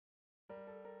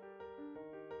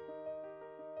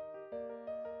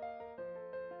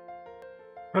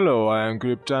Hello, I am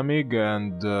Cryptamig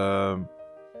and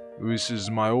this is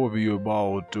my overview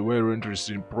about a very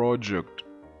interesting project.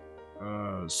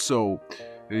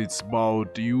 It's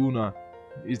about IUNO.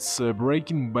 It's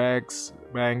breaking banks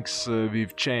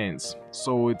with chains.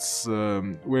 So it's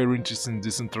very interesting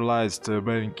decentralized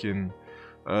banking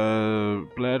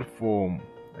platform.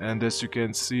 And as you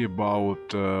can see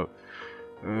about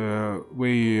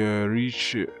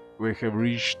we have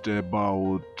reached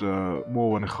about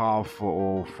more than half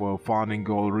of funding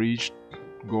goal,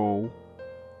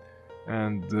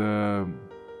 and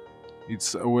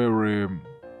it's a very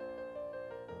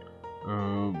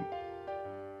uh,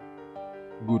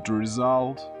 good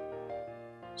result.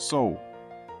 So,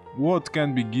 what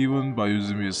can be given by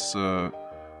using this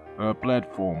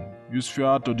platform? Use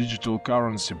fiat or digital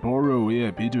currency, borrow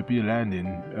via P2P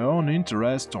lending, earn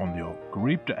interest on your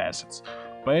crypto assets,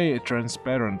 pay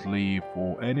transparently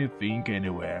for anything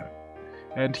anywhere.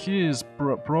 And here's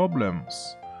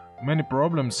problems. Many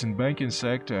problems in banking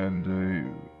sector, and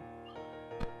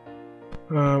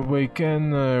we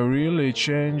can really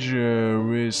change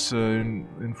with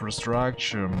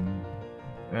infrastructure.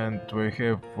 And we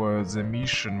have the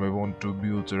mission. We want to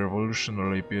build a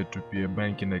revolutionary peer-to-peer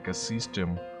banking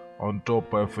ecosystem on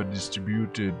top of a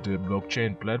distributed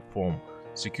blockchain platform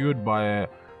secured by a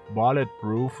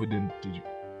bulletproof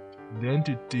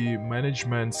identity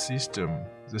management system.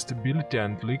 The stability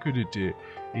and liquidity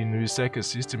in this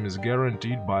ecosystem is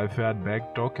guaranteed by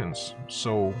fiat-backed tokens.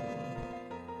 So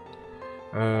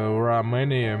there are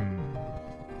many.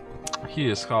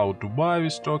 Here's how to buy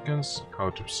these tokens, how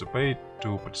to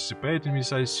participate in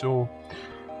this ICO.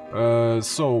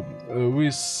 This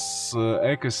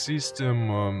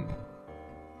ecosystem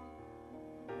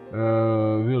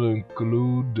will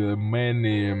include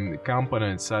many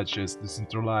components such as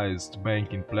decentralized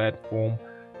banking platform,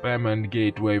 payment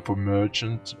gateway for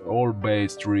merchants,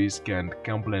 all-based risk and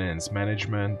compliance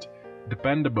management,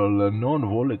 dependable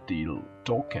non-volatile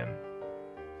token.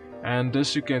 And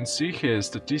as you can see here,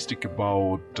 statistic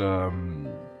about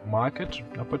market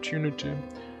opportunity,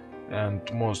 and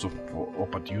most of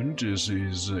opportunities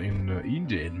is in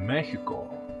India and Mexico.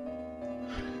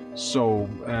 So,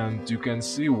 and you can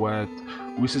see that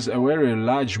this is a very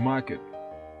large market.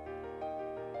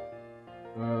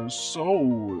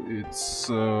 So it's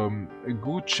a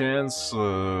good chance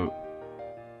for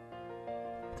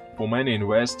many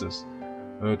investors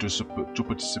to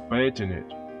participate in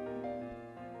it.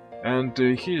 And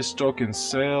here's token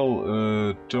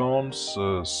sale terms.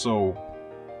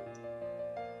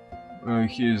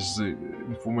 Here's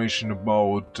information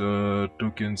about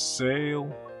token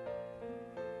sale.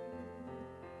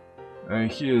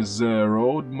 Here's the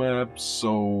roadmap.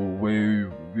 So we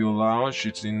will launch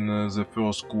it in the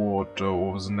first quarter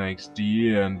of the next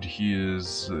year, and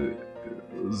here's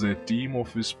the team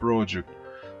of this project.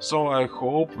 So I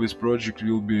hope this project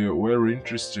will be very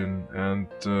interesting, and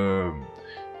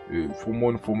for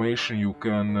more information you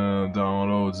can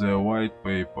download the white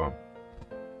paper.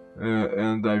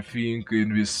 And I think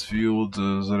in this field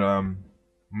there are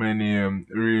many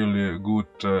really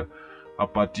good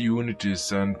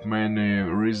opportunities and many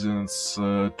reasons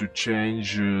to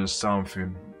change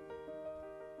something.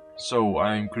 So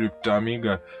I'm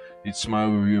Cryptamiga. It's my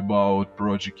review about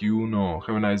Project IUNO.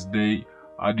 Have a nice day.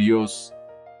 Adios.